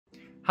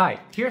Hi,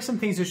 here are some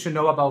things you should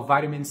know about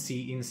vitamin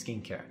C in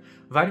skincare.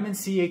 Vitamin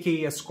C,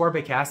 aka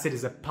ascorbic acid,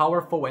 is a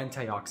powerful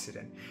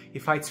antioxidant.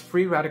 It fights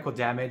free radical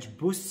damage,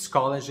 boosts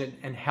collagen,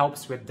 and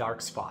helps with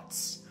dark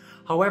spots.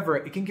 However,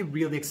 it can get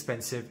really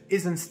expensive,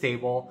 is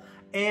unstable,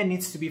 and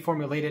needs to be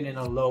formulated in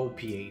a low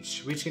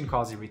pH, which can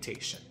cause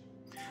irritation.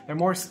 There are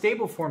more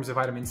stable forms of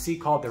vitamin C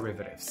called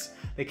derivatives.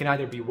 They can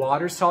either be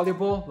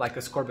water-soluble, like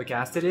ascorbic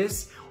acid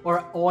is,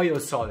 or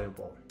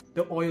oil-soluble.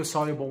 The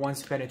oil-soluble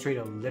ones penetrate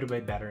a little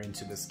bit better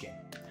into the skin.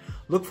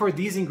 Look for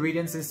these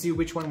ingredients and see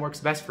which one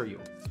works best for you.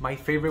 My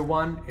favorite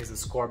one is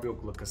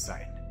Ascorbyl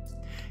Glucoside.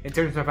 In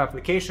terms of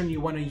application, you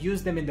want to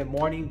use them in the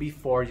morning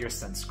before your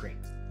sunscreen.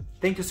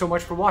 Thank you so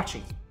much for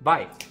watching.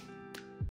 Bye!